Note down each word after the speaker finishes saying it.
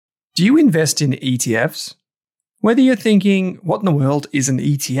Do you invest in ETFs? Whether you're thinking, what in the world is an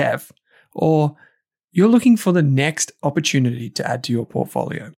ETF? Or you're looking for the next opportunity to add to your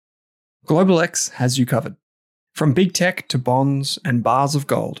portfolio, Global X has you covered. From big tech to bonds and bars of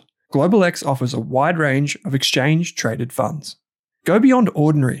gold, Global X offers a wide range of exchange-traded funds. Go beyond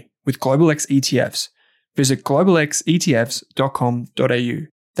ordinary with Global X ETFs. Visit globalxetfs.com.au.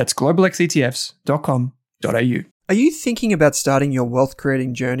 That's globalxetfs.com.au. Are you thinking about starting your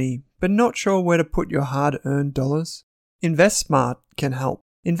wealth-creating journey, but not sure where to put your hard-earned dollars? InvestSmart can help.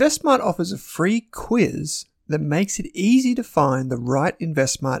 InvestSmart offers a free quiz that makes it easy to find the right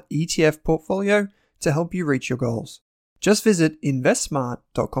InvestSmart ETF portfolio to help you reach your goals. Just visit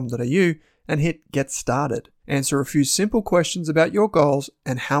investsmart.com.au and hit Get Started. Answer a few simple questions about your goals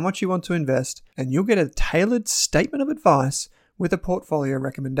and how much you want to invest, and you'll get a tailored statement of advice with a portfolio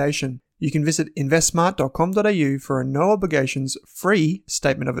recommendation. You can visit investsmart.com.au for a no obligations free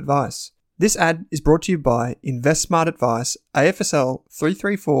statement of advice. This ad is brought to you by InvestSmart Advice, AFSL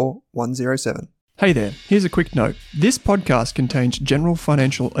 334107. Hey there, here's a quick note. This podcast contains general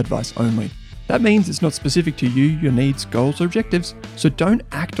financial advice only. That means it's not specific to you, your needs, goals, or objectives, so don't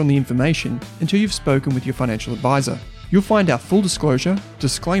act on the information until you've spoken with your financial advisor. You'll find our full disclosure,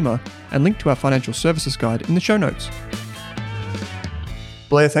 disclaimer, and link to our financial services guide in the show notes.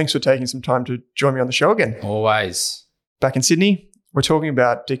 Blair, thanks for taking some time to join me on the show again. Always. Back in Sydney, we're talking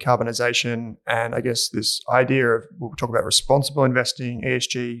about decarbonisation and I guess this idea of, we'll talk about responsible investing,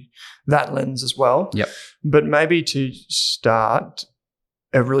 ESG, that lens as well. Yep. But maybe to start,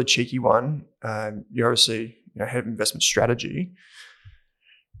 a really cheeky one, you're obviously head of investment strategy.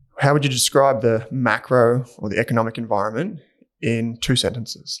 How would you describe the macro or the economic environment in 2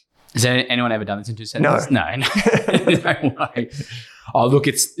 sentences? Has anyone ever done this in 2 sentences? No. No way. Oh, look,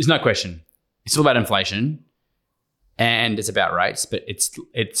 there's no question. It's all about inflation and it's about rates, but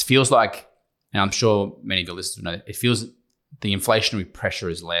it feels like, and I'm sure many of your listeners know, it feels the inflationary pressure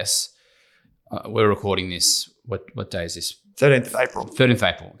is less. We're recording this, what day is this? 13th of April. 13th of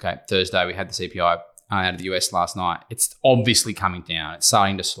April, okay. Thursday, we had the CPI out of the US last night. It's obviously coming down. It's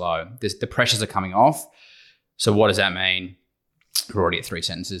starting to slow. The pressures are coming off. So what does that mean? We're already at 3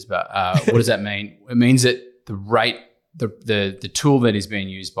 sentences, but what does that mean? It means that the rate, the tool that is being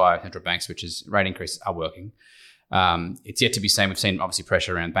used by central banks, which is rate increases, are working. It's yet to be seen. We've seen obviously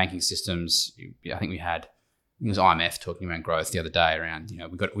pressure around banking systems. I think it was IMF talking around growth the other day around,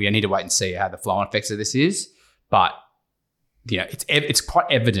 we need to wait and see how the flow-on effects of this is. But, it's quite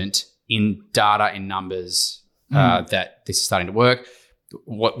evident in data, in numbers, that this is starting to work.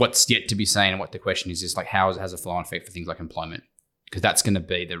 What's yet to be seen and what the question is like, how has a flow-on effect for things like employment? Because that's going to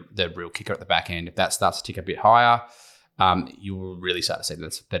be the real kicker at the back end. If that starts to tick a bit higher, you will really start to see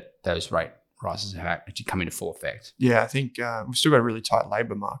that those rate rises have actually come into full effect. Yeah, I think we've still got a really tight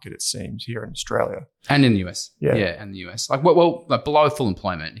labour market, it seems, here in Australia. And in the US. Yeah, and the US. Like below full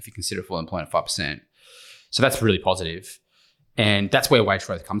employment, if you consider full employment 5%. So that's really positive. And that's where wage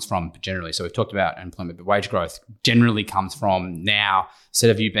growth comes from generally. So we've talked about employment, but wage growth generally comes from now, instead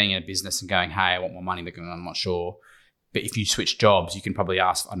of you being in a business and going, hey, I want more money, but I'm not sure. But if you switch jobs, you can probably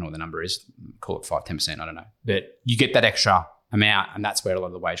ask, I don't know what the number is, call it 5-10%, I don't know. But you get that extra amount, and that's where a lot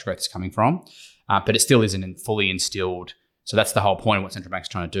of the wage growth is coming from. But it still isn't fully instilled. So that's the whole point of what central banks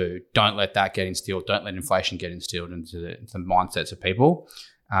are trying to do. Don't let that get instilled. Don't let inflation get instilled into the mindsets of people.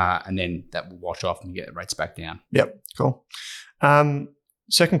 And then that will wash off and you get the rates back down. Yep, cool.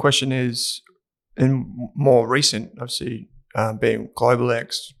 Second question is, in more recent, obviously, being Global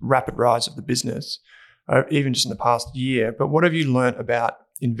X, rapid rise of the business, even just in the past year. But what have you learnt about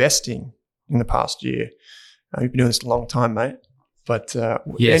investing in the past year? You've been doing this a long time, mate. But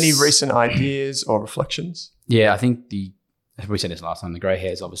yes. Any recent ideas or reflections? Yeah, I think we said this last time, the grey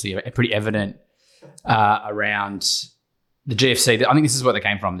hairs obviously are pretty evident around the GFC. I think this is where they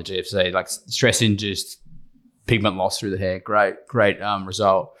came from, the GFC, like stress-induced pigment loss through the hair. Great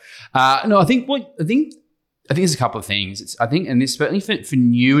result. No, I think there's a couple of things. And this certainly for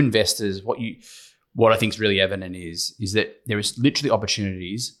new investors, what I think is really evident is that there is literally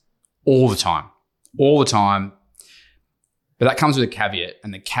opportunities all the time. But that comes with a caveat.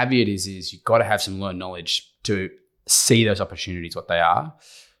 And the caveat is you've got to have some learned knowledge to see those opportunities, what they are.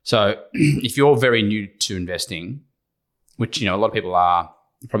 So if you're very new to investing, which, a lot of people are,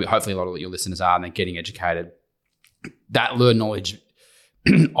 probably hopefully a lot of your listeners are, and they're getting educated, that learned knowledge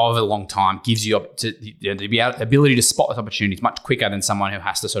of a long time gives you the ability to spot those opportunities much quicker than someone who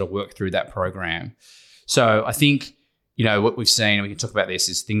has to sort of work through that program. So I think, what we've seen, and we can talk about this,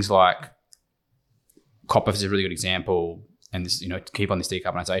 is things like copper is a really good example, and this, to keep on this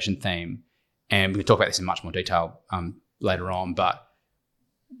decarbonisation theme, and we can talk about this in much more detail later on, but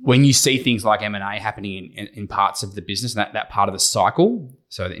when you see things like M&A happening in parts of the business, that part of the cycle,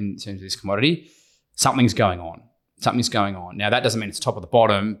 so in terms of this commodity, something's going on. Something's going on. Now, that doesn't mean it's top or the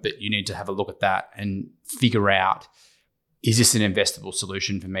bottom, but you need to have a look at that and figure out, is this an investable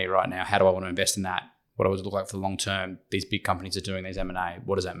solution for me right now? How do I want to invest in that? What does it look like for the long term? These big companies are doing these M&A.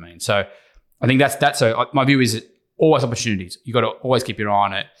 What does that mean? So I think that's my view is always opportunities. You've got to always keep your eye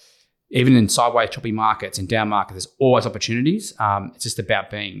on it. Even in sideways, choppy markets, in down markets, there's always opportunities. It's just about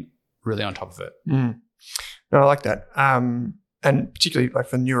being really on top of it. No, I like that. And particularly like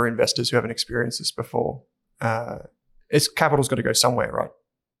for newer investors who haven't experienced this before, capital's got to go somewhere, right?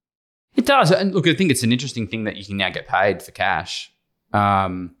 It does. And look, I think it's an interesting thing that you can now get paid for cash.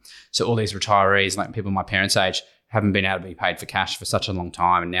 So all these retirees, like people my parents' age, haven't been able to be paid for cash for such a long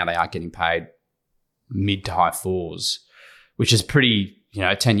time, and now they are getting paid mid to high fours, which is pretty,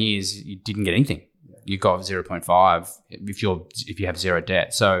 10 years, you didn't get anything. You got 0.5 if you have zero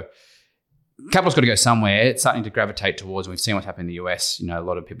debt. So capital's got to go somewhere. It's starting to gravitate towards, and we've seen what's happened in the US, a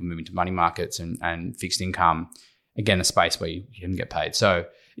lot of people moving to money markets and fixed income, again, a space where you can get paid. So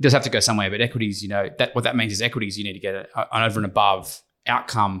it does have to go somewhere, but equities, what that means is equities, you need to get an over and above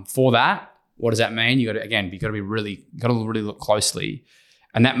outcome for that. What does that mean? You've got to really look closely.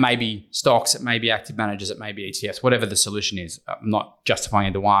 And that may be stocks, it may be active managers, it may be ETFs, whatever the solution is. I'm not justifying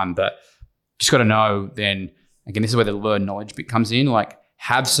either one, but just got to know then, again, this is where the learned knowledge bit comes in. Like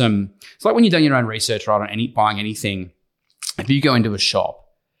it's like when you've done your own research, right, on buying anything. If you go into a shop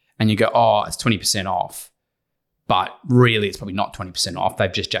and you go, oh, it's 20% off, but really it's probably not 20% off.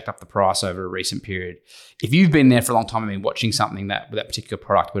 They've just jacked up the price over a recent period. If you've been there for a long time and been watching something that particular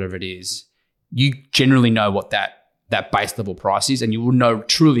product, whatever it is, you generally know what that base level price is, and you will know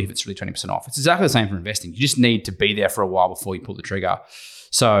truly if it's really 20% off. It's exactly the same for investing. You just need to be there for a while before you pull the trigger.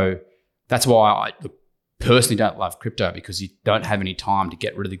 So that's why I personally don't love crypto, because you don't have any time to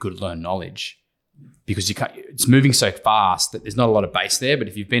get really good learned knowledge, because it's moving so fast that there's not a lot of base there. But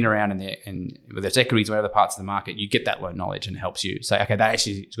if you've been around and whether it's equities or other parts of the market, you get that learned knowledge and it helps you say, okay, that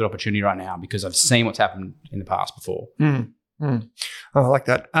actually is a good opportunity right now because I've seen what's happened in the past before. Oh, I like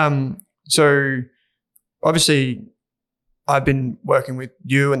that. So obviously I've been working with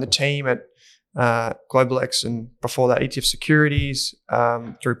you and the team at GlobalX, and before that ETF Securities,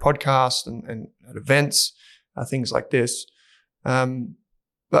 through podcasts and at events, things like this.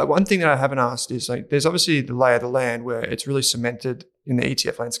 But one thing that I haven't asked is, like, there's obviously the lay of the land where it's really cemented in the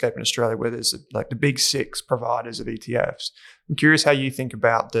ETF landscape in Australia, where there's like the big six providers of ETFs. I'm curious how you think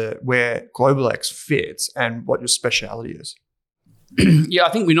about where GlobalX fits and what your speciality is. Yeah,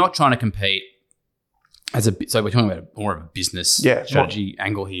 I think we're not trying to compete so we're talking about more of a business strategy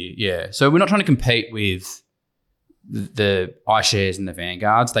angle here. Yeah. So we're not trying to compete with the iShares and the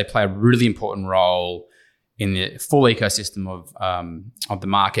Vanguards. They play a really important role in the full ecosystem of the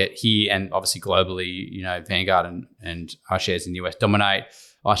market here, and obviously globally. Vanguard and iShares in the US dominate.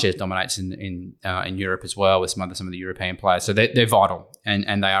 iShares dominates in Europe as well, with some of the European players. So they're vital,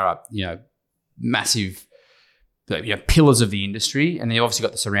 and they are massive pillars of the industry, and they've obviously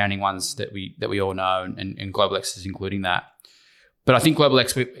got the surrounding ones that we all know, and GlobalX is including that. But I think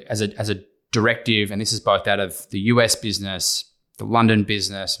GlobalX as a directive, and this is both out of the US business, the London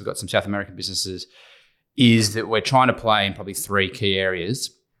business, we've got some South American businesses, is that we're trying to play in probably three key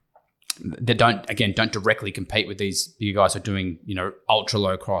areas that don't directly compete with these. You guys are doing ultra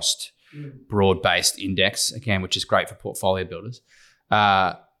low cost, broad based index, again, which is great for portfolio builders.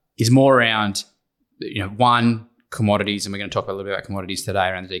 Is more around one, commodities, and we're going to talk a little bit about commodities today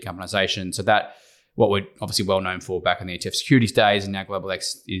around the decarbonisation. So that what we're obviously well known for back in the ETF securities days, and now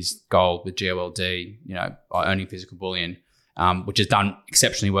GlobalX is gold with GOLD, owning physical bullion, which has done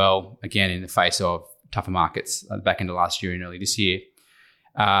exceptionally well, again, in the face of tougher markets back into last year and early this year.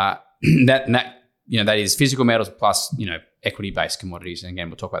 That is physical metals plus, equity-based commodities. And again,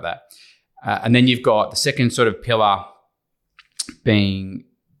 we'll talk about that. And then you've got the second sort of pillar being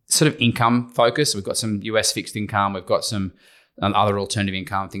sort of income focused. We've got some US fixed income. We've got some other alternative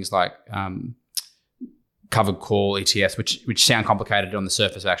income, things like covered call ETFs, which sound complicated on the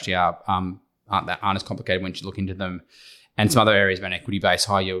surface, actually aren't as complicated once you look into them. And some other areas around equity-based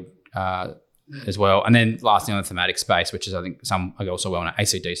high yield as well. And then lastly, on the thematic space, which is, I think, some are also well known.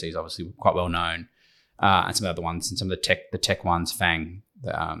 ACDC is obviously quite well known, and some other ones, and some of the tech ones, FANG.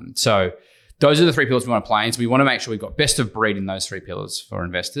 So those are the three pillars we want to play in. So we want to make sure we've got best of breed in those three pillars for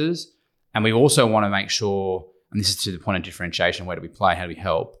investors. And we also want to make sure, and this is to the point of differentiation, where do we play, how do we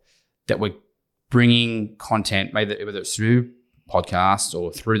help, that we're bringing content, whether it's through podcasts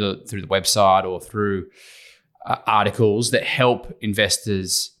or through the website or through articles that help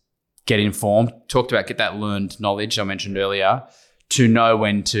investors get informed, get that learned knowledge I mentioned earlier, to know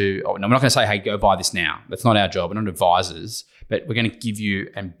when to. Oh, no, I'm not going to say, hey, go buy this now. That's not our job. We're not advisors, but we're going to give you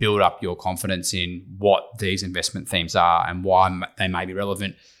and build up your confidence in what these investment themes are and why they may be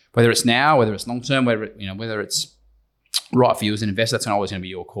relevant. Whether it's now, whether it's long term, whether it's right for you as an investor, that's always going to be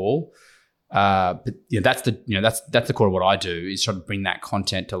your call. But that's the core of what I do, is try to bring that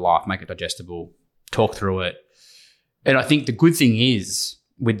content to life, make it digestible, talk through it. And I think the good thing is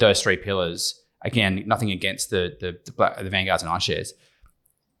with those three pillars, again, nothing against the Vanguards and iShares,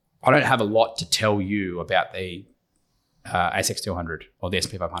 I don't have a lot to tell you about the ASX 200 or the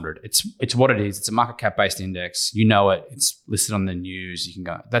S&P 500. It's what it is. It's a market cap based index. You know it. It's listed on the news. You can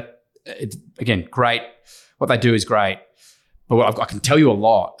go that. It's again great. What they do is great. But I can tell you a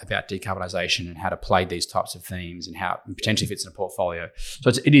lot about decarbonisation and how to play these types of themes and how it potentially fits in a portfolio. So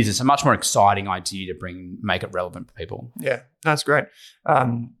it's a much more exciting idea to make it relevant for people. Yeah, that's great.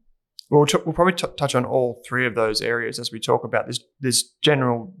 We'll probably touch on all three of those areas as we talk about this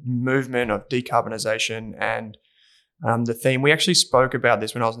general movement of decarbonisation and the theme. We actually spoke about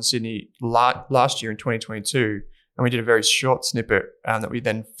this when I was in Sydney last year in 2022, and we did a very short snippet that we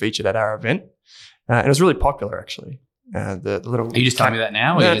then featured at our event. And it was really popular, actually. The little. Are you just telling me that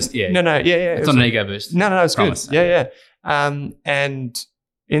now? Or No, you just, yeah. No, yeah. It's not an ego boost. No, it's good. Yeah. And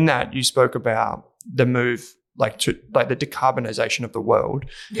in that, you spoke about the move, like the decarbonisation of the world,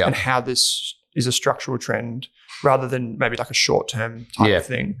 and how this is a structural trend rather than maybe like a short-term type of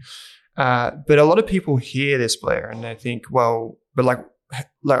thing. But a lot of people hear this, Blair, and they think, well, but like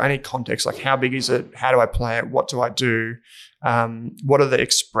I need context. Like, how big is it? How do I play it? What do I do? What are the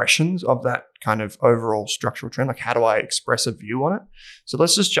expressions of that kind of overall structural trend? Like, how do I express a view on it? So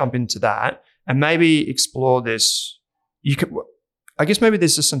let's just jump into that and maybe explore this. I guess maybe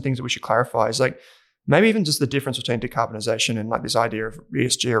there's just some things that we should clarify. Is like maybe even just the difference between decarbonisation and like this idea of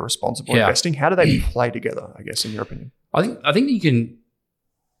ESG or responsible investing. How do they play together? I guess, in your opinion. I think you can.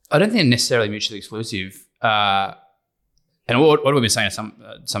 I don't think they're necessarily mutually exclusive. And what we've been saying to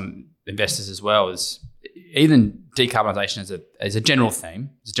some investors as well is even decarbonisation as a general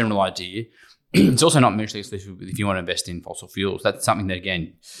theme, as a general idea, it's also not mutually exclusive if you want to invest in fossil fuels. That's something that,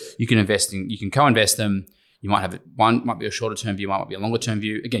 again, you can invest in. You can co-invest them. You might have one might be a shorter term view, one might be a longer term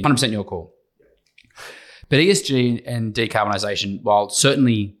view. Again, 100% your call. But ESG and decarbonisation, while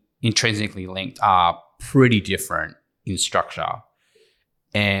certainly intrinsically linked, are pretty different in structure.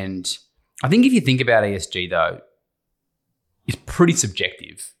 And I think if you think about ESG though, it's pretty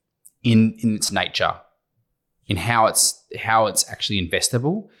subjective in its nature, in how it's actually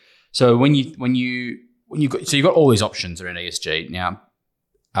investable. So you've got all these options around ESG now.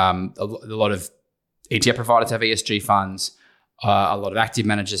 A lot of ETF providers have ESG funds. A lot of active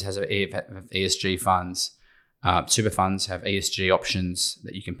managers have ESG funds. Super funds have ESG options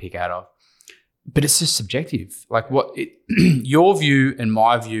that you can pick out of. But it's just subjective. Like your view and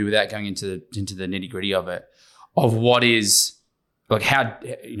my view, without going into the nitty gritty of it, of what is like how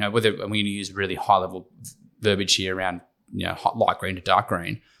whether I'm going to use really high level verbiage here around light green to dark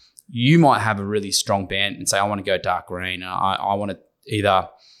green. You might have a really strong bent and say, I want to go dark green. I want to either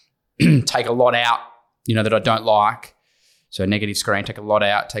take a lot out, that I don't like. So negative screen, take a lot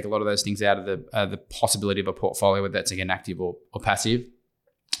out, take a lot of those things out of the possibility of a portfolio, whether that's again active or passive.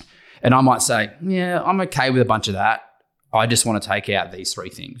 And I might say, yeah, I'm okay with a bunch of that. I just want to take out these three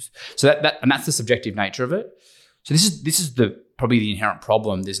things. So that's the subjective nature of it. So this is probably the inherent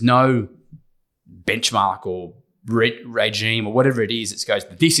problem. There's no benchmark or regime or whatever it is that goes,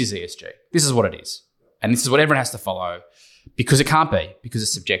 this is ESG. This is what it is. And this is what everyone has to follow, because it can't be, because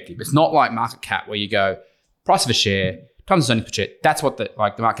it's subjective. It's not like market cap where you go, price of a share, times earnings per share. That's what the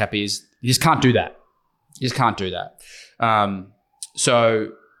market cap is. You just can't do that. So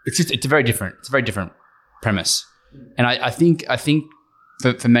it's a very different premise. And I think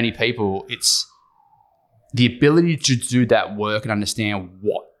for many people, it's the ability to do that work and understand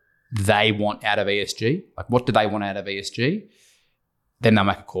what they want out of ESG. Like, what do they want out of ESG? Then they'll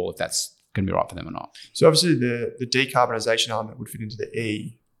make a call if that's going to be right for them or not. So obviously the decarbonisation element would fit into the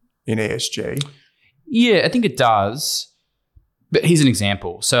E in ESG. Yeah, I think it does. But here's an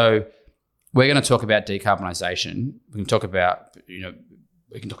example. So we're going to talk about decarbonisation. We can talk about,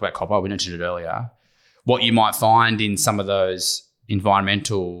 copper. We mentioned it earlier. What you might find in some of those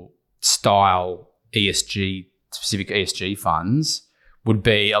environmental style ESG, specific ESG funds would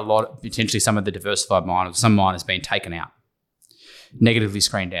be potentially some of the diversified miners, some miners being taken out, negatively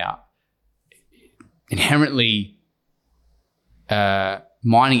screened out. Inherently,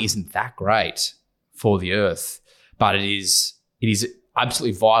 mining isn't that great for the earth, but it is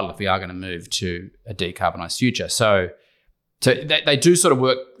absolutely vital if we are going to move to a decarbonised future. So they do sort of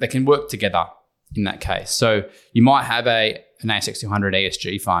work. They can work together in that case. So you might have an ASX 200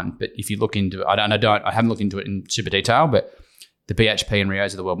 ESG fund, but if you look into it, I haven't looked into it in super detail, but the BHP and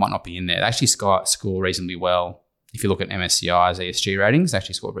Rios of the world might not be in there. They actually score reasonably well. If you look at MSCI's ESG ratings, they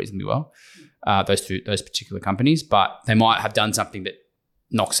actually score reasonably well. Those particular companies, but they might have done something that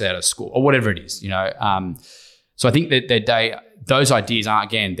knocks it out of score or whatever it is, you know. So I think that those ideas are,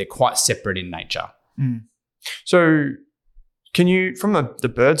 again, they're quite separate in nature. Mm. So can you, from the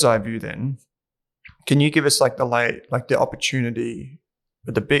bird's eye view then, can you give us the opportunity,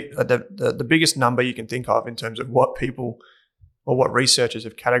 the biggest number you can think of in terms of what people or what researchers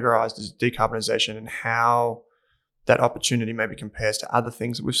have categorized as decarbonisation and how that opportunity maybe compares to other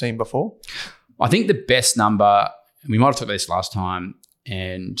things that we've seen before? I think the best number, we might have talked about this last time,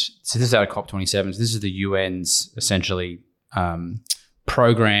 and so this is out of COP27. So this is the UN's essentially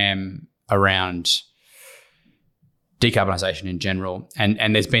program around decarbonisation in general.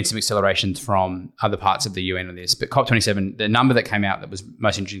 And there's been some accelerations from other parts of the UN on this. But COP27, the number that came out that was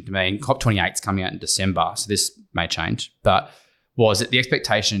most interesting to me, and COP28 is coming out in December, so this may change, but was that the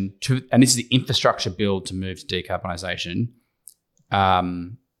expectation and this is the infrastructure build to move to decarbonisation,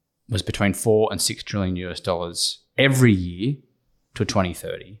 was between $4 and $6 trillion every year to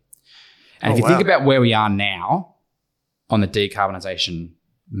 2030. And if you think about where we are now on the decarbonisation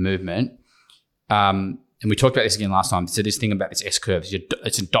movement, and we talked about this again last time, so this thing about this S-curve,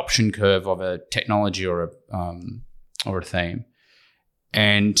 it's an adoption curve of a technology or a theme.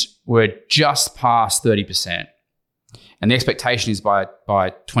 And we're just past 30%. And the expectation is by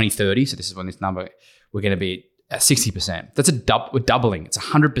 2030, so this is when this number, we're going to be at 60%. That's we're doubling. It's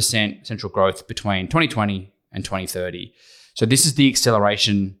 100% central growth between 2020 and 2030. So this is the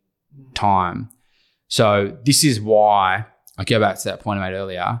acceleration time. So this is why, I go back to that point I made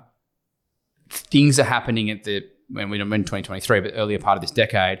earlier, things are happening when we're in 2023, but earlier part of this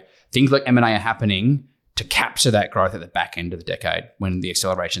decade, things like M&A are happening to capture that growth at the back end of the decade when the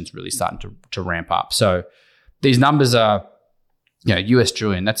acceleration is really starting to ramp up. So these numbers are, US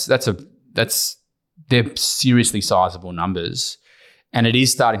trillion. They're seriously sizable numbers, and it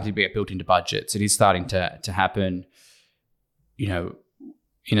is starting to get built into budgets. It is starting to happen.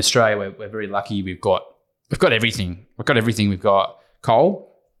 In Australia, we're very lucky. We've got everything. We've got everything. We've got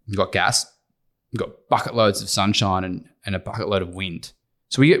coal. We've got gas. We've got bucket loads of sunshine and a bucket load of wind.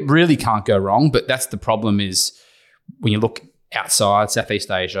 So we really can't go wrong. But that's the problem is when you look outside Southeast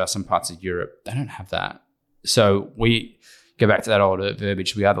Asia, some parts of Europe, they don't have that. So we go back to that old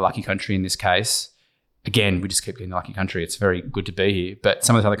verbiage. We are the lucky country in this case. Again, we just keep getting the lucky country. It's very good to be here. But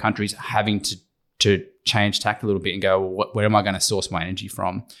some of those other countries are having to change tack a little bit and go, well, where am I going to source my energy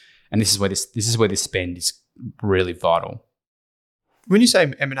from? And this is where this spend is really vital. When you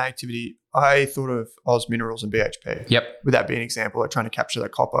say M&A activity, I thought of Oz Minerals and BHP. Yep. Would that be an example of trying to capture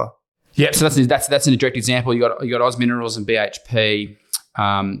that copper? Yep. So that's an direct example. You got Oz Minerals and BHP.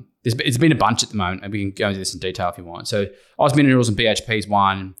 It's been a bunch at the moment, and we can go into this in detail if you want. So Oz Minerals and BHP is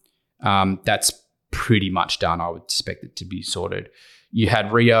one. That's pretty much done. I would expect it to be sorted. You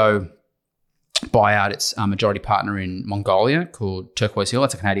had Rio buy out its majority partner in Mongolia called Turquoise Hill.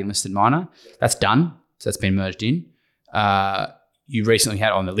 That's a Canadian listed miner. That's done. So that's been merged in. You recently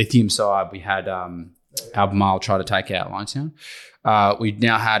had on the lithium side, we had Albemarle try to take out Liontown. We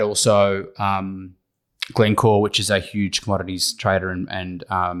now had also Glencore, which is a huge commodities trader and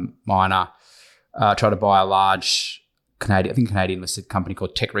miner, try to buy a large Canadian listed company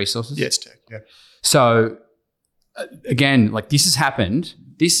called Teck Resources. Yes, Teck. Yeah. So again, this has happened.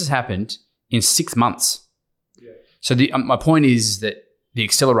 This has happened in 6 months. Yeah. So my point is that the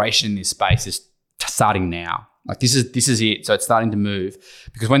acceleration in this space is starting now. This is it. So it's starting to move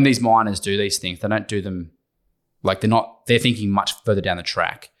because when these miners do these things, they don't do them they're thinking much further down the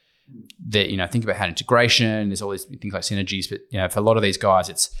track. Think about how integration, there's all these things like synergies, but for a lot of these guys,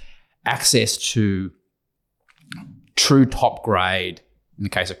 it's access to true top grade, in the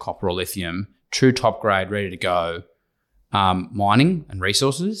case of copper or lithium, true top grade, ready to go mining and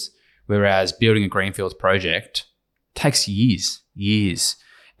resources, whereas building a greenfields project takes years.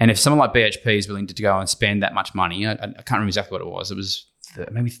 And if someone like BHP is willing to go and spend that much money, I can't remember exactly what it was. It was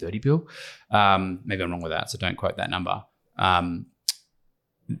maybe 30 bill. Maybe I'm wrong with that, so don't quote that number.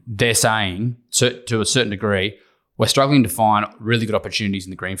 They're saying, to a certain degree, we're struggling to find really good opportunities in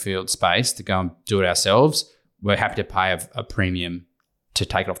the greenfield space to go and do it ourselves. We're happy to pay a premium to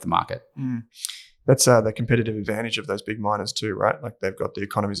take it off the market. Mm. That's the competitive advantage of those big miners too, right? They've got the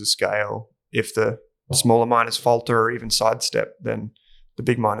economies of scale. If the smaller miners falter or even sidestep, then the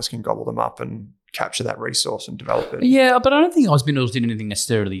big miners can gobble them up and capture that resource and develop it. Yeah, but I don't think Oz Minerals did anything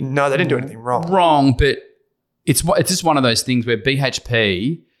necessarily. No, they didn't do anything wrong. But it's just one of those things where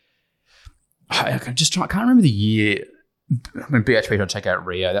BHP, I can't remember the year when BHP tried to take out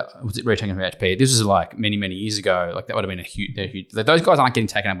Rio. Was it Rio taking out BHP? This was like many, many years ago. Like that would have been a huge. Those guys aren't getting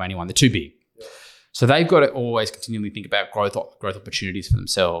taken out by anyone. They're too big. Yeah. So they've got to always continually think about growth opportunities for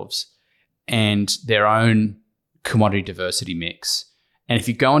themselves and their own commodity diversity mix. And if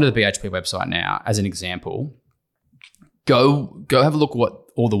you go onto the BHP website now, as an example, go have a look at what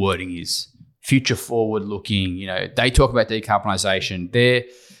all the wording is. Future forward looking. They talk about decarbonisation.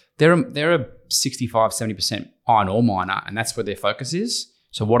 They're a 65-70% iron ore miner, and that's where their focus is.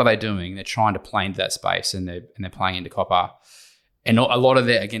 So what are they doing? They're trying to play into that space, and they're playing into copper. And a lot of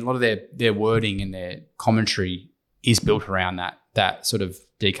their wording and their commentary is built around that sort of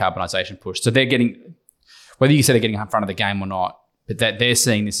decarbonisation push. So they're getting, whether you say they're getting in front of the game or not, but that they're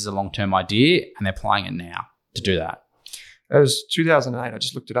seeing this as a long-term idea, and they're playing it now to do that. It was 2008. I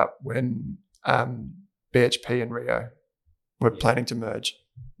just looked it up when BHP and Rio were planning to merge.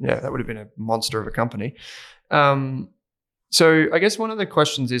 Yeah, that would have been a monster of a company. So I guess one of the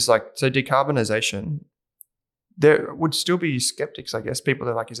questions is decarbonisation, there would still be skeptics, I guess. People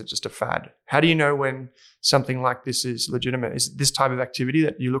are like, is it just a fad? How do you know when something like this is legitimate? Is it this type of activity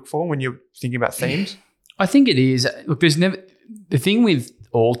that you look for when you're thinking about themes? I think it is. Look, there's never, the thing with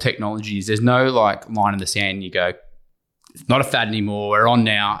all technologies, there's no like line in the sand and you go, it's not a fad anymore, we're on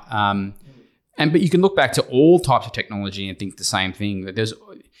now. But you can look back to all types of technology and think the same thing. That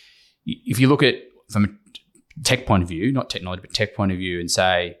if you look at from a tech point of view, not technology, but tech point of view, and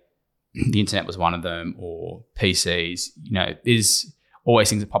say the internet was one of them, or PCs, there's always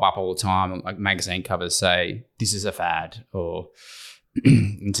things that pop up all the time. Like magazine covers say this is a fad, or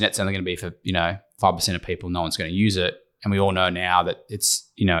internet's only going to be for 5% of people. No one's going to use it, and we all know now that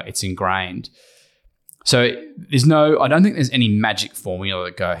it's ingrained. So I don't think there's any magic formula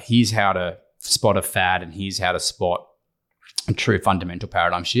that go, here's how to spot a fad and here's how to spot a true fundamental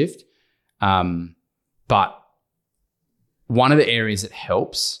paradigm shift. But one of the areas that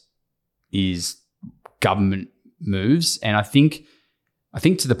helps is government moves. And I think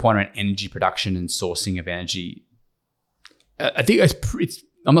to the point around energy production and sourcing of energy, I think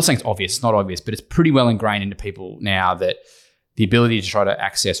I'm not saying it's obvious, it's not obvious, but it's pretty well ingrained into people now that the ability to try to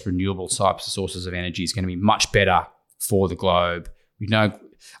access renewable types of sources of energy is going to be much better for the globe.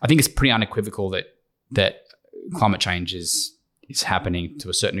 I think it's pretty unequivocal that climate change is happening to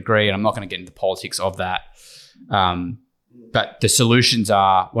a certain degree, and I'm not going to get into the politics of that. But the solutions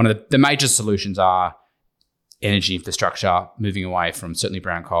are, one of the major solutions are energy infrastructure, moving away from certainly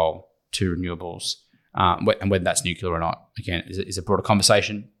brown coal to renewables, and whether that's nuclear or not, again, is a broader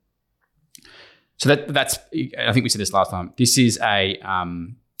conversation. So that's, I think we said this last time. This is a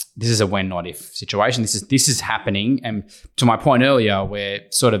when not if situation. This is happening, and to my point earlier, we're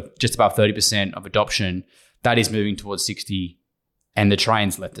sort of just above 30% of adoption. That is moving towards 60%, and the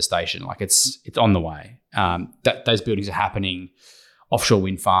train's left the station. Like it's on the way. Those buildings are happening. Offshore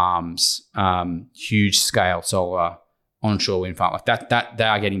wind farms, huge scale solar, onshore wind farm, like that they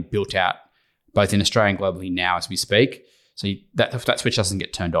are getting built out both in Australia and globally now as we speak. So that switch doesn't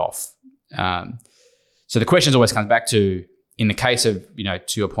get turned off. So the question always comes back to, in the case of,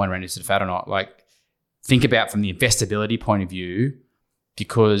 to your point around is it a fad or not, like think about from the investability point of view,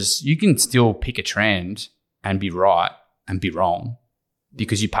 because you can still pick a trend and be right and be wrong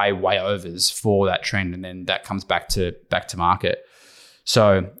because you pay way overs for that trend, and then that comes back to market.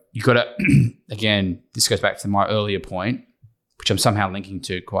 So you've got to, again, this goes back to my earlier point, which I'm somehow linking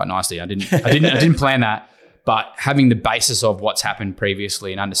to quite nicely. I didn't plan that, but having the basis of what's happened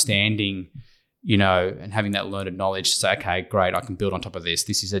previously and understanding, and having that learned knowledge to say, okay, great, I can build on top of this.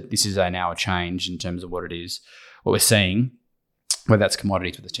 This is now a change in terms of what it is, what we're seeing, whether that's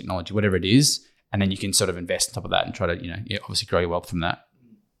commodities, whether it's technology, whatever it is, and then you can sort of invest on top of that and try to, obviously grow your wealth from that.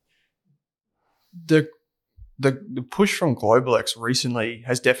 The push from GlobalX recently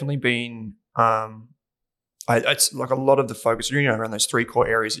has definitely been, it's like a lot of the focus, around those three core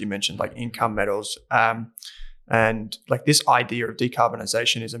areas that you mentioned, like income, metals, and like this idea of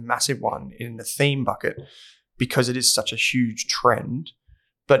decarbonisation is a massive one in the theme bucket because it is such a huge trend.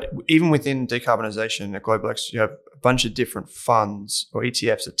 But even within decarbonisation at GlobalX, you have a bunch of different funds or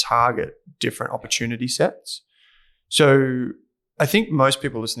ETFs that target different opportunity sets. So I think most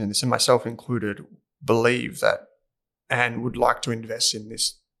people listening to this, and myself included, believe that and would like to invest in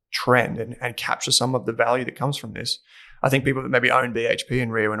this trend and capture some of the value that comes from this. I think people that maybe own BHP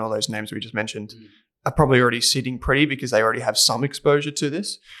and Rio and all those names we just mentioned are probably already sitting pretty because they already have some exposure to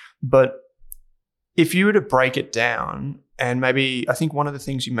this. But if you were to break it down, and maybe I think one of the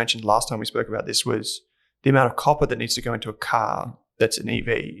things you mentioned last time we spoke about this was the amount of copper that needs to go into a car that's an EV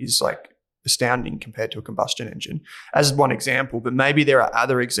is like astounding compared to a combustion engine as one example. But maybe there are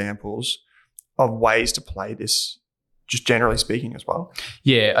other examples ways to play this, just generally speaking as well?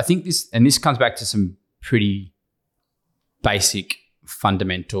 Yeah, I think this comes back to some pretty basic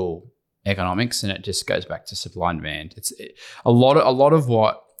fundamental economics, and it just goes back to supply and demand. It's a lot of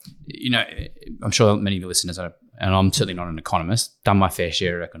what, I'm sure many of the listeners are, and I'm certainly not an economist, done my fair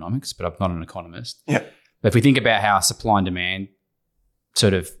share of economics, but I'm not an economist. Yeah. But if we think about how supply and demand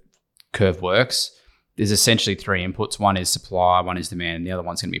sort of curve works, there's essentially three inputs. One is supply, one is demand, and the other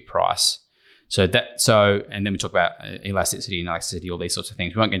one's going to be price. And then we talk about elasticity and elasticity, all these sorts of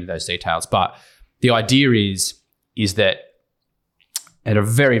things. We won't get into those details, but the idea is that at a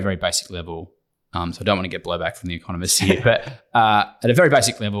very, very basic level, so I don't want to get blowback from the economists here, but at a very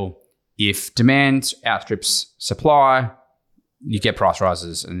basic level, if demand outstrips supply, you get price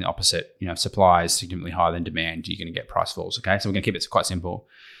rises, and the opposite, if supply is significantly higher than demand, you're going to get price falls, okay? So we're going to keep it quite simple.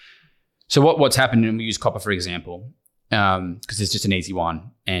 So what's happened, and we use copper, for example, because it's just an easy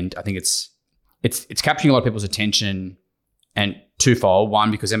one, and I think it's capturing a lot of people's attention, and twofold.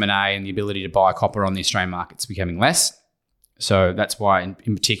 One, because M&A and the ability to buy copper on the Australian market is becoming less. So that's why, in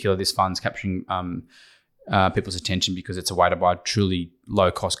particular, this fund's capturing people's attention, because it's a way to buy truly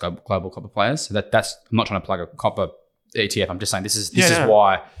low-cost global copper players. So that's I'm not trying to plug a copper ETF. I'm just saying this is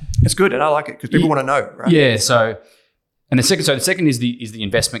why it's good, and I like it because people want to know, right? Yeah. So the second is the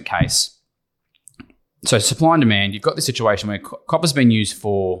investment case. So supply and demand, you've got this situation where copper's been used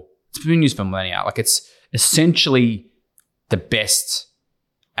for millennia. Like, it's essentially the best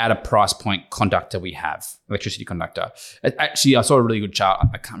at a price point conductor we have, electricity conductor. Actually, I saw a really good chart.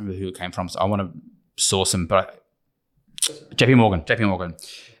 I can't remember who it came from, so I want to source them, but JP Morgan.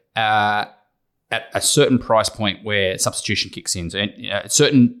 At a certain price point where substitution kicks in. So at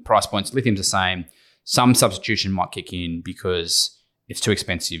certain price points, lithium's the same. Some substitution might kick in because it's too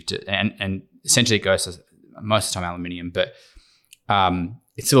expensive and essentially it goes to most of the time aluminium, but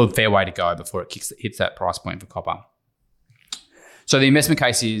it's still a fair way to go before it hits that price point for copper. So the investment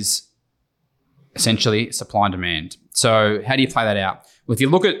case is essentially supply and demand. So how do you play that out? Well, if you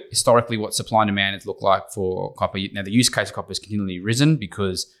look at historically what supply and demand has looked like for copper, now the use case of copper has continually risen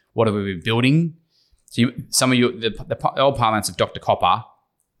because what have we been building? So the old parlance of Dr. Copper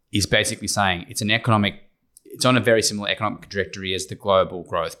is basically saying it's on a very similar economic trajectory as the global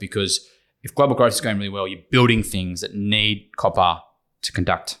growth, because if global growth is going really well, you're building things that need copper to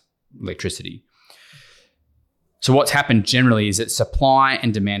conduct electricity. So what's happened generally is that supply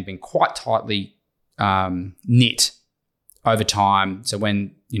and demand have been quite tightly knit over time. So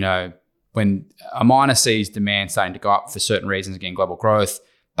when a miner sees demand starting to go up for certain reasons, again, global growth,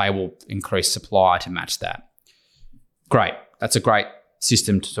 they will increase supply to match that. Great. That's a great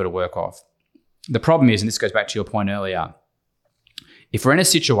system to sort of work off. The problem is, and this goes back to your point earlier, if we're in a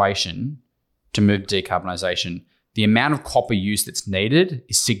situation to move to decarbonisation, the amount of copper use that's needed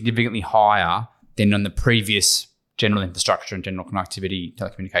is significantly higher than on the previous general infrastructure and general connectivity,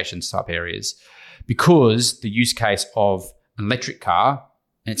 telecommunications type areas, because the use case of an electric car,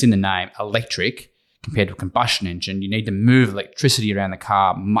 and it's in the name, electric, compared to a combustion engine, you need to move electricity around the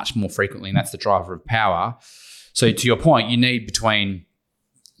car much more frequently, and that's the driver of power. So to your point, you need between,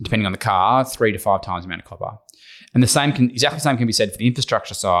 depending on the car, 3 to 5 times the amount of copper. And exactly the same can be said for the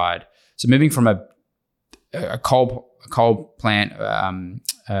infrastructure side. So moving from a coal plant,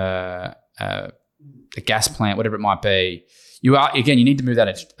 a gas plant, whatever it might be, you need to move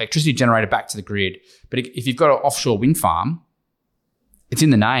that electricity generator back to the grid. But if you've got an offshore wind farm, it's in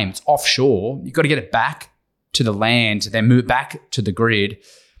the name, it's offshore. You've got to get it back to the land, then move it back to the grid.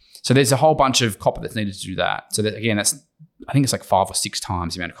 So there's a whole bunch of copper that's needed to do that. So that, again, I think it's like 5 or 6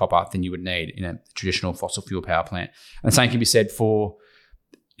 times the amount of copper than you would need in a traditional fossil fuel power plant. And the same can be said for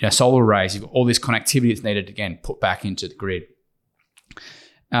solar arrays. You've got all this connectivity that's needed, again, put back into the grid.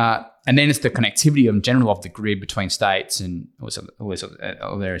 And then it's the connectivity in general of the grid between states and all these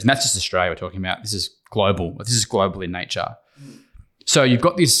other areas. And that's just Australia we're talking about. This is global. This is global in nature. So you've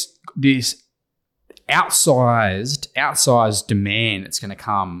got this outsized demand that's going to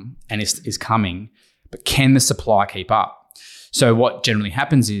come and is coming, but can the supply keep up? So what generally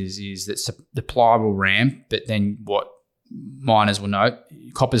happens is that the supply will ramp, but then what miners will note,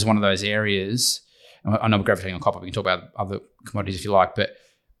 copper is one of those areas. I know we're gravitating on copper. We can talk about other commodities if you like, but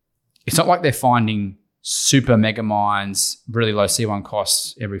it's not like they're finding super mega mines, really low C1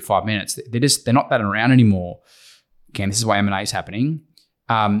 costs every 5 minutes. They're not that around anymore. Again, this is why M&A is happening.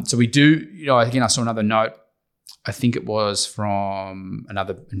 So we do, again, I saw another note. I think it was from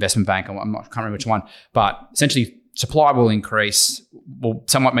another investment bank. I can't remember which one, but essentially supply will increase, will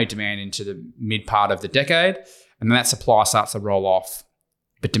somewhat meet demand into the mid part of the decade, and then that supply starts to roll off,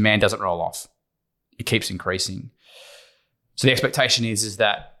 but demand doesn't roll off. It keeps increasing. So the expectation is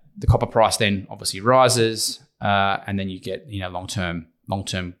that the copper price then obviously rises, and then you get long-term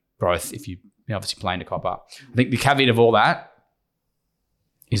growth if you obviously play into copper. I think the caveat of all that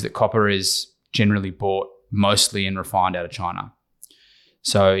is that copper is generally bought mostly and refined out of China.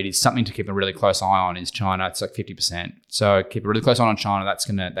 So it is something to keep a really close eye on. Is China? It's like 50%. So keep a really close eye on China.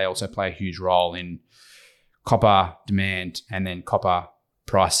 They also play a huge role in copper demand and then copper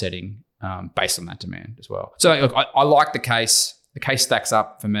price setting based on that demand as well. So look, I like the case. The case stacks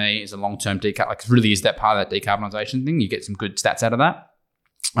up for me as a long-term decarb. Like, it really is that part of that decarbonisation thing. You get some good stats out of that,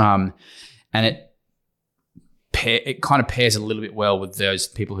 and it kind of pairs a little bit well with those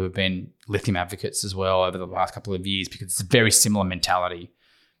people who have been lithium advocates as well over the last couple of years, because it's a very similar mentality.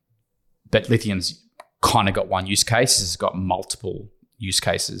 But lithium's kind of got one use case; it's got multiple use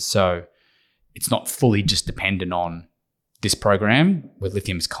cases, so it's not fully just dependent on this program, where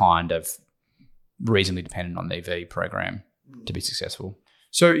lithium's kind of reasonably dependent on the EV program to be successful.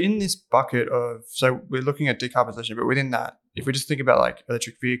 So in this bucket so we're looking at decarbonisation, but within that, if we just think about like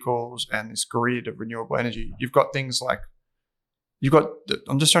electric vehicles and this grid of renewable energy, you've got things like,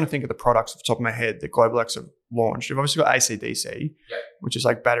 I'm just trying to think of the products off the top of my head that Global X have launched. You've obviously got AC/DC, which is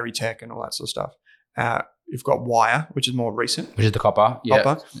like battery tech and all that sort of stuff. You've got Wire, which is more recent. Which is the copper. Yeah.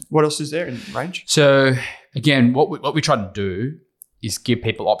 Copper. What else is there in range? So again, what we try to do is give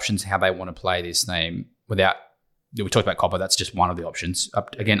people options how they want to play this theme without, we talked about copper, that's just one of the options.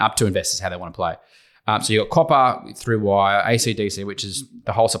 Up to investors how they want to play. So you've got copper through Wire, AC/DC, which is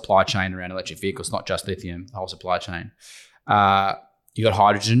the whole supply chain around electric vehicles, not just lithium, the whole supply chain. You got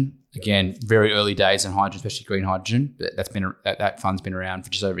hydrogen, again, very early days in hydrogen, especially green hydrogen. That fund's been around for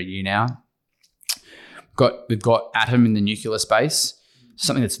just over a year now. We've got Atom in the nuclear space,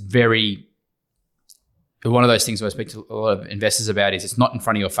 something that's one of those things where I speak to a lot of investors about is it's not in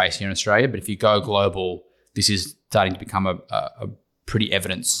front of your face here in Australia, but if you go global, this is starting to become a pretty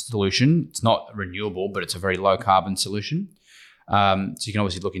evident solution. It's not renewable, but it's a very low carbon solution. So you can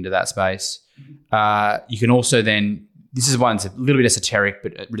obviously look into that space. You can also then, this is one that's a little bit esoteric,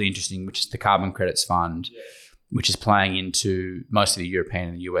 but really interesting, which is the Carbon Credits Fund, which is playing into most of the European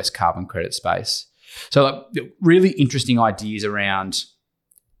and the US carbon credit space. So really interesting ideas around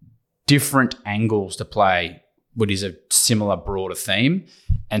different angles to play what is a similar broader theme.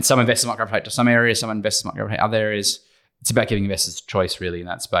 And some investors might gravitate to some areas, some investors might gravitate to other areas. It's about giving investors choice really in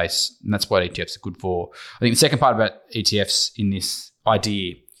that space. And that's what ETFs are good for. I think the second part about ETFs in this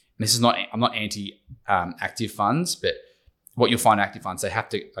idea, and this is not, I'm not anti active funds, but what you'll find active funds, they'll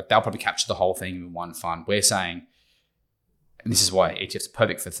probably capture the whole thing in one fund. We're saying, and this is why ETFs are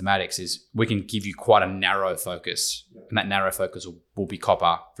perfect for thematics, is we can give you quite a narrow focus. And that narrow focus will be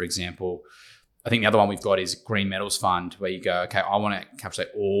copper, for example. I think the other one we've got is Green Metals Fund, where you go, okay, I want to capture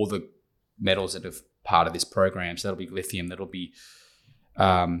all the metals that are part of this program. So that'll be lithium, that'll be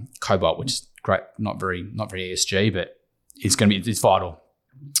cobalt, which is great, not very ESG, but it's vital.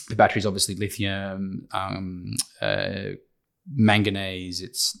 The battery's obviously lithium, manganese,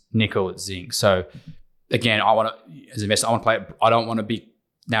 it's nickel, it's zinc. So again, as an investor, I want to play. I don't want to be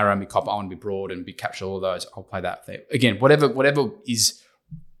narrow and be copper. I want to be broad and capture all of those. I'll play that thing. Again, whatever is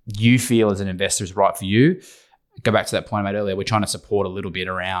you feel as an investor is right for you. Go back to that point I made earlier. We're trying to support a little bit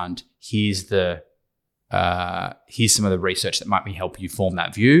around here's some of the research that might help you form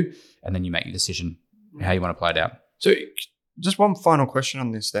that view, and then you make your decision how you want to play it out. So, just one final question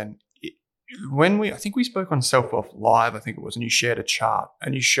on this then. I think we spoke on Self Wealth Live, I think it was, and you shared a chart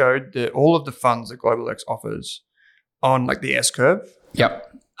and you showed all of the funds that Global X offers on like the S curve. Yep.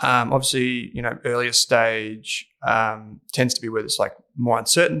 Obviously, earlier stage tends to be where there's like more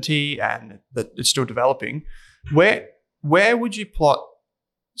uncertainty and that it's still developing. Where would you plot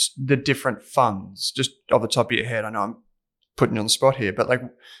the different funds, just off the top of your head? I know I'm putting you on the spot here, but like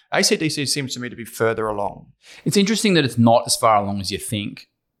AC/DC seems to me to be further along. It's interesting that it's not as far along as you think.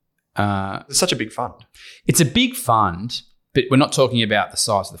 It's such a big fund. It's a big fund, but we're not talking about the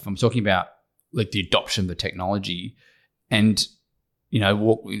size of the fund. We're talking about like the adoption of the technology. And,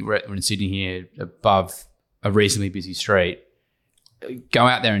 we're in Sydney here above a reasonably busy street. Go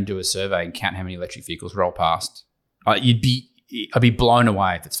out there and do a survey and count how many electric vehicles roll past. I'd be blown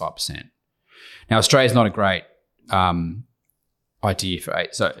away if it's 5%. Now, Australia's not a great idea for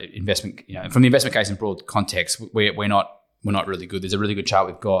investment. From the investment case in broad context, we're not really good. There's a really good chart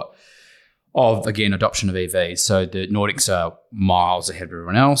we've got of, again, adoption of EVs. So the Nordics are miles ahead of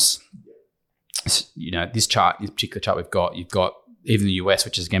everyone else. This particular chart you've got even the US,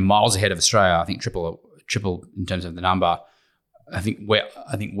 which is again miles ahead of Australia. I think triple in terms of the number. I think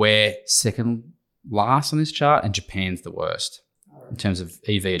we're second last on this chart, and Japan's the worst in terms of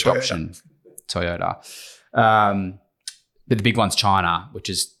EV adoption. Toyota. But the big one's China, which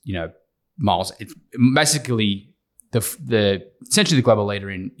is, miles. It's basically essentially the global leader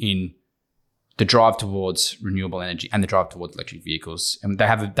in the drive towards renewable energy and the drive towards electric vehicles. And they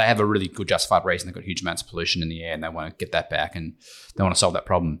have a really good justified reason. They've got huge amounts of pollution in the air and they want to get that back and they want to solve that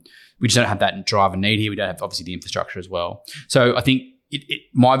problem. We just don't have that drive and need here. We don't have obviously the infrastructure as well. So I think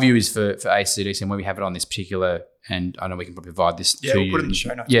my view is for ACDC, and when we have it on this particular, and I know we can probably provide this to we'll you. put it in the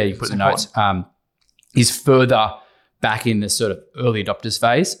show notes. Yeah, you can put it in the notes. Is further back in the sort of early adopters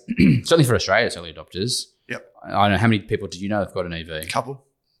phase. Certainly for Australia, it's early adopters. Yep. I don't know, how many people do you know have got an EV? A couple.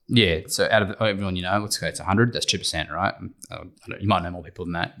 Yeah, so out of everyone you know, let's go, it's 100. That's 2%, right? You might know more people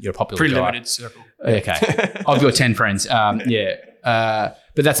than that. You're a popular Pretty guy. limited circle. Okay. I've got 10 friends. But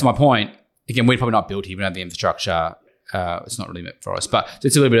that's my point. Again, we're probably not built here. We don't have the infrastructure. It's not really meant for us. But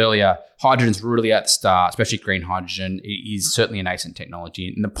it's a little bit earlier. Hydrogen's really at the start, especially green hydrogen. It is certainly a nascent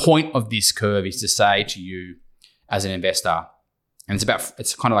technology. And the point of this curve is to say to you as an investor, and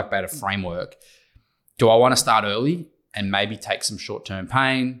it's kind of like about a framework. Do I want to start early and maybe take some short-term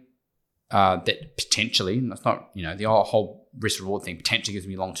pain that potentially, that's not, the whole risk-reward thing potentially gives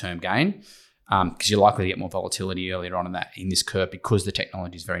me long-term gain because you're likely to get more volatility earlier on in this curve because the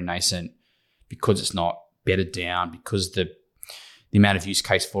technology is very nascent, because it's not bedded down, because the amount of use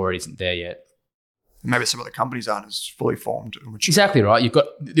case for it isn't there yet. Maybe some of the companies aren't as fully formed. Exactly right. You've got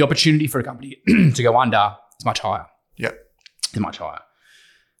the opportunity for a company to go under. It's much higher. Yeah. It's much higher.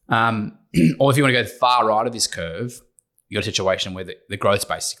 Or if you want to go far right of this curve, you've got a situation where the growth's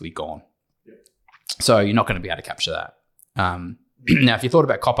basically gone. Yeah. So you're not going to be able to capture that. Now, if you thought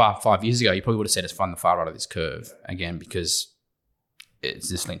about copper 5 years ago, you probably would have said it's on the far right of this curve, again, because it's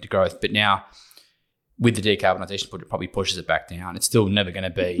this linked to growth. But now, with the decarbonisation, it probably pushes it back down. It's still never going to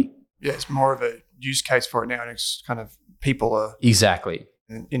be. Yeah, it's more of a use case for it now, and it's kind of people are exactly.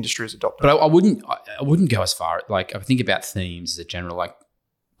 And industry is adopting. But I wouldn't go as far. Like I think about themes as a general. Like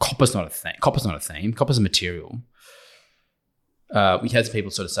copper's not a theme. Copper's a material. We had some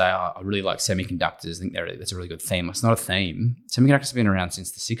people sort of say, I really like semiconductors. I think that's a really good theme. It's not a theme. Semiconductors have been around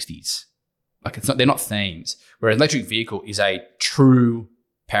since the 60s. Like they're not themes. Whereas electric vehicle is a true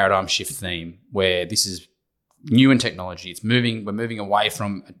paradigm shift theme where this is new in technology. We're moving away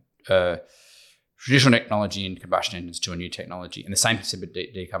from traditional technology and combustion engines to a new technology. And the same concept of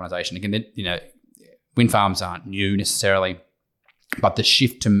decarbonisation. Again, wind farms aren't new necessarily, but the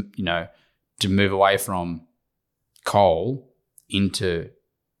shift to move away from coal into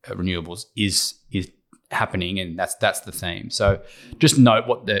renewables is happening, and that's the theme. So just note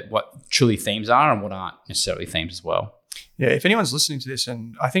what truly themes are and what aren't necessarily themes as well. Yeah, if anyone's listening to this,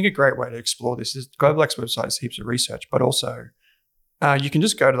 and I think a great way to explore this is Global X website has heaps of research, but also you can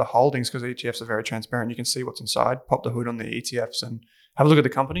just go to the holdings because ETFs are very transparent. You can see what's inside, pop the hood on the ETFs and have a look at the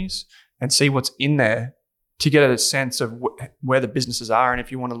companies and see what's in there to get a sense of where the businesses are. And if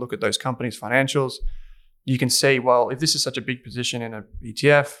you want to look at those companies' financials, you can see, well, if this is such a big position in an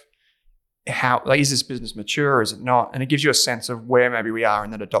ETF, is this business mature or is it not? And it gives you a sense of where maybe we are in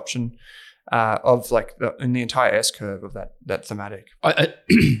that adoption of in the entire S curve of that thematic.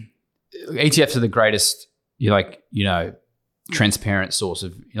 ETFs are the greatest, transparent source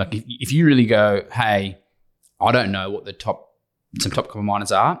of, if you really go, hey, I don't know what some top copper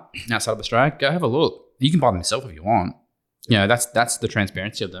miners are outside of Australia, go have a look. You can buy them yourself if you want. That's the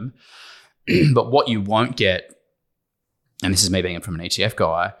transparency of them. But what you won't get, and this is me being from an ETF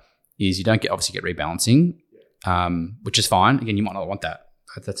guy, is you don't get rebalancing, which is fine. Again, you might not want that.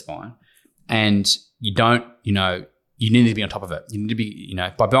 That's fine. And you don't, you need to be on top of it. You need to be,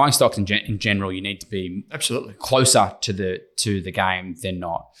 by buying stocks in general, you need to be absolutely closer to the game than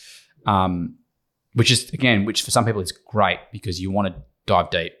not. Which for some people is great because you want to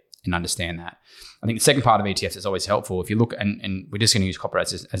dive deep and understand that. I think the second part of ETFs is always helpful. If you look, and we're just going to use copper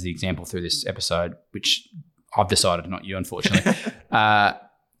as the example through this episode, which I've decided, not you, unfortunately,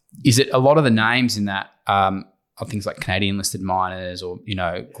 is that a lot of the names in that are things like Canadian listed miners or,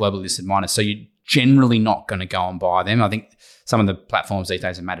 global listed miners. So you're generally not going to go and buy them. I think some of the platforms these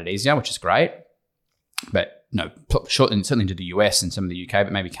days have made it easier, which is great. But certainly into the US and some of the UK,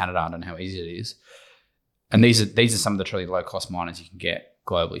 but maybe Canada, I don't know how easy it is. And these are some of the truly low cost miners you can get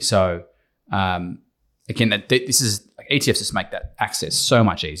globally. So again, this is ETFs just make that access so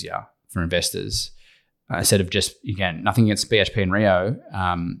much easier for investors instead of just, again, nothing against BHP and Rio,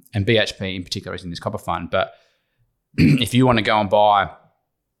 and BHP in particular is in this copper fund. But if you want to go and buy,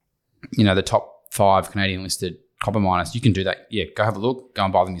 the top 5 Canadian listed copper miners, you can do that. Yeah, go have a look, go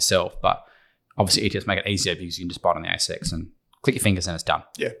and buy them yourself. But obviously ETFs make it easier because you can just buy it on the ASX and click your fingers and it's done.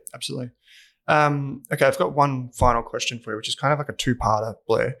 Yeah, absolutely. Okay, I've got one final question for you, which is kind of like a two-parter,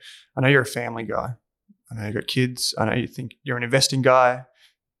 Blair. I know you're a family guy. I know you've got kids. I know you think you're an investing guy.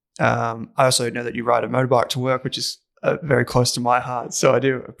 I also know that you ride a motorbike to work, which is very close to my heart. So I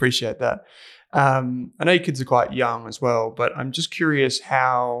do appreciate that. I know your kids are quite young as well, but I'm just curious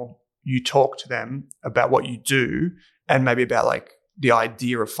how you talk to them about what you do and maybe about like the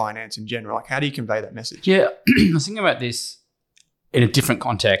idea of finance in general. Like, how do you convey that message? Yeah, I was thinking about this in a different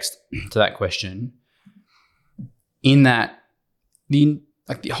context to that question. In that, the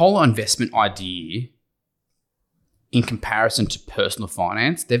whole investment idea, in comparison to personal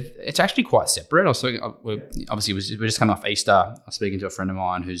finance, it's actually quite separate. Obviously, we're just coming off Easter. I was speaking to a friend of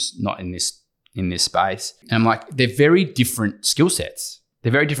mine who's not in this space, and I'm like, they're very different skill sets.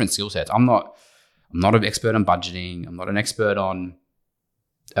 I'm not an expert on budgeting. I'm not an expert on,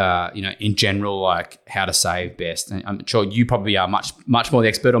 in general, like how to save best. And I'm sure you probably are much more the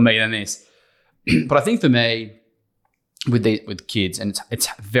expert on me than this. But I think for me, with kids, and it's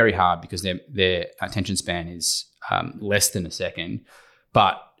very hard because their attention span is less than a second.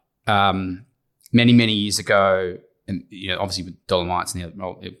 But many years ago, and obviously with Dolomites and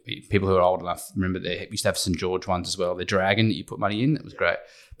people who are old enough remember they used to have St. George ones as well. The dragon that you put money in, that was great.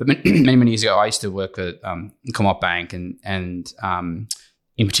 But many years ago, I used to work at Commonwealth Bank and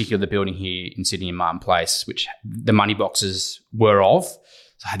in particular the building here in Sydney in Martin Place, which the money boxes were of.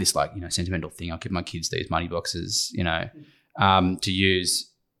 So I had this sentimental thing. I'll give my kids these money boxes, to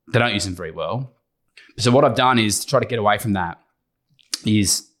use. They don't use them very well. So what I've done is to try to get away from that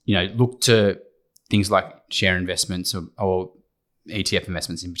is, look to things like share investments or ETF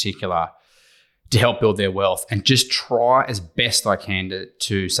investments in particular to help build their wealth, and just try as best I can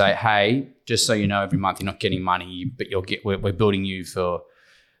to say, hey, just so you know, every month you're not getting money, but we're building you for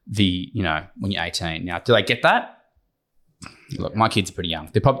the, when you're 18. Now, do they get that? Look, my kids are pretty young.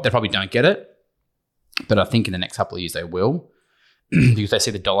 They probably don't get it, but I think in the next couple of years they will, because they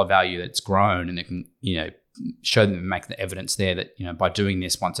see the dollar value that's grown, and they can, show them and make the evidence there that, by doing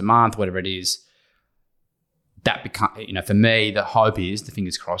this once a month, whatever it is, that become, for me, the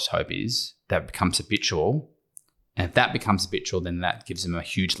fingers crossed hope is that becomes habitual. And if that becomes habitual, then that gives them a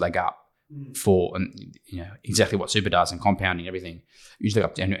huge leg up for, exactly what super does and compounding everything, usually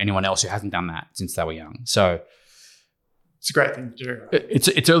up to anyone else who hasn't done that since they were young. So it's a great thing to do.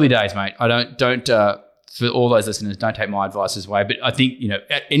 It's early days, mate. I don't for all those listeners, don't take my advice this way, but I think,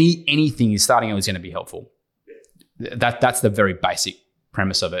 anything is starting out is going to be helpful. That's the very basic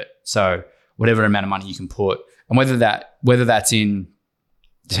premise of it. So whatever amount of money you can put, and whether that's in,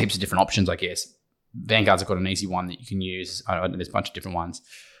 there's heaps of different options, I guess. Vanguard's got an easy one that you can use. There's a bunch of different ones.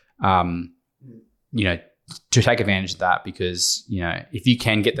 To take advantage of that, because, if you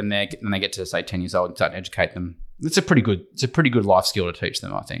can get them there when they get to, say, 10 years old and start to educate them, it's a pretty good life skill to teach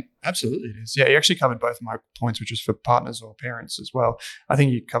them, I think. Absolutely it is. Yeah, you actually covered both of my points, which was for partners or parents as well. I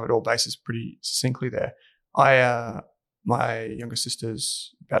think you covered all bases pretty succinctly there. My younger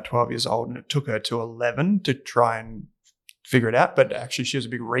sister's about 12 years old, and it took her to 11 to try and figure it out. But actually, she was a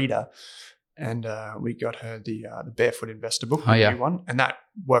big reader, and we got her the Barefoot Investor book, the new one, and that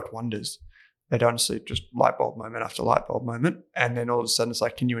worked wonders. They'd honestly just light bulb moment after light bulb moment, and then all of a sudden it's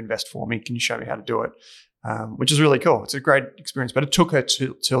like, can you invest for me? Can you show me how to do it? Which is really cool. It's a great experience, but it took her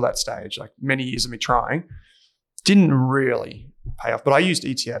till that stage, like many years of me trying. Didn't really pay off, but I used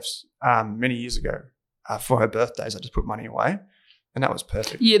ETFs many years ago for her birthdays. I just put money away, and that was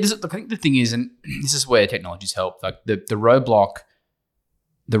perfect. Yeah, I think the thing is, and this is where technology's helped, like the roadblock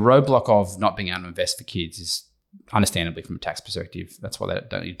of not being able to invest for kids is understandably from a tax perspective. That's why they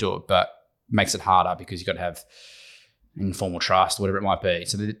don't need to do it, but makes it harder because you've got to have informal trust, whatever it might be.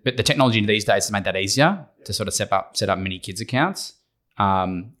 So but the technology these days has made that easier to sort of set up mini kids accounts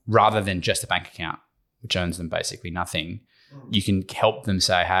rather than just a bank account, which earns them basically nothing. You can help them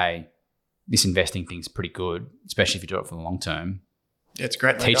say, hey, this investing thing's pretty good, especially if you do it for the long term. Yeah, it's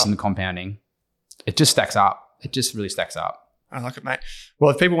great. Teach them the compounding. It just stacks up. It just really stacks up. I like it, mate. Well,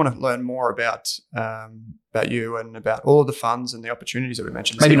 if people want to learn more about you and about all of the funds and the opportunities that we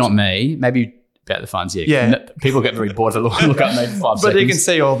mentioned. Maybe not me. Maybe about the funds, yeah. People get very bored to look up maybe 5 seconds. But you can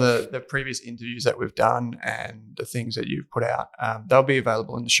see all the previous interviews that we've done and the things that you've put out. They'll be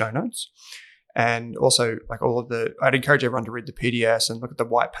available in the show notes. And also, like I'd encourage everyone to read the PDS and look at the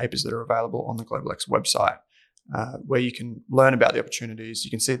white papers that are available on the Global X website, where you can learn about the opportunities.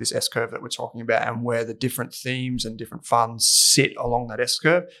 You can see this S-curve that we're talking about and where the different themes and different funds sit along that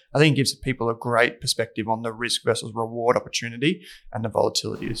S-curve. I think it gives people a great perspective on the risk versus reward opportunity and the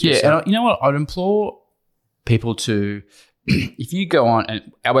volatility. And you know what? I'd implore people to, if you go on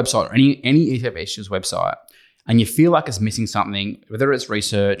our website or any ETF Issues website and you feel like it's missing something, whether it's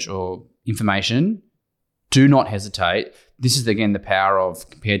research or information, do not hesitate. This is, again, the power of,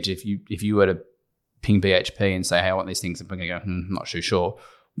 compared to if you were to ping BHP and say, hey, I want these things. And we're going to go, I'm not too sure.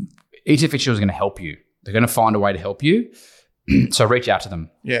 Each official is going to help you. They're going to find a way to help you. So reach out to them.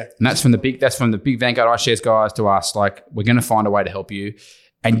 Yeah. And that's from the big Vanguard iShares guys to us. Like, we're going to find a way to help you.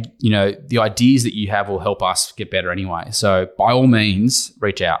 And, the ideas that you have will help us get better anyway. So by all means,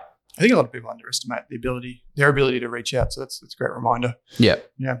 reach out. I think a lot of people underestimate their ability to reach out. So that's a great reminder. Yeah.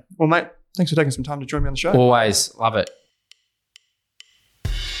 Yeah. Well, mate, thanks for taking some time to join me on the show. Always. Love it.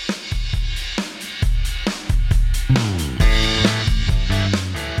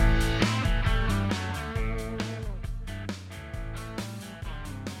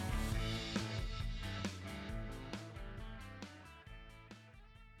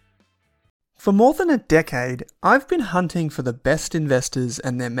 For more than a decade, I've been hunting for the best investors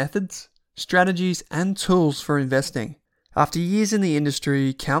and their methods, strategies, and tools for investing. After years in the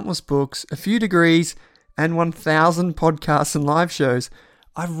industry, countless books, a few degrees, and 1,000 podcasts and live shows,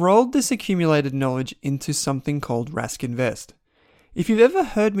 I've rolled this accumulated knowledge into something called Rask Invest. If you've ever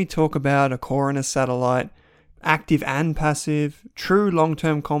heard me talk about a core and a satellite, active and passive, true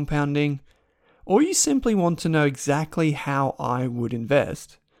long-term compounding, or you simply want to know exactly how I would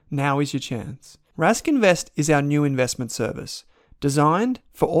invest, now is your chance. Rask Invest is our new investment service, designed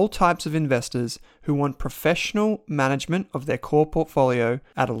for all types of investors who want professional management of their core portfolio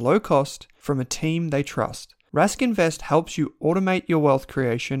at a low cost from a team they trust. Rask Invest helps you automate your wealth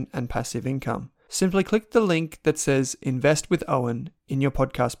creation and passive income. Simply click the link that says Invest with Owen in your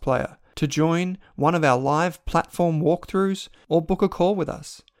podcast player to join one of our live platform walkthroughs or book a call with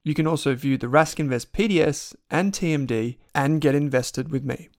us. You can also view the Rask Invest PDS and TMD and get invested with me.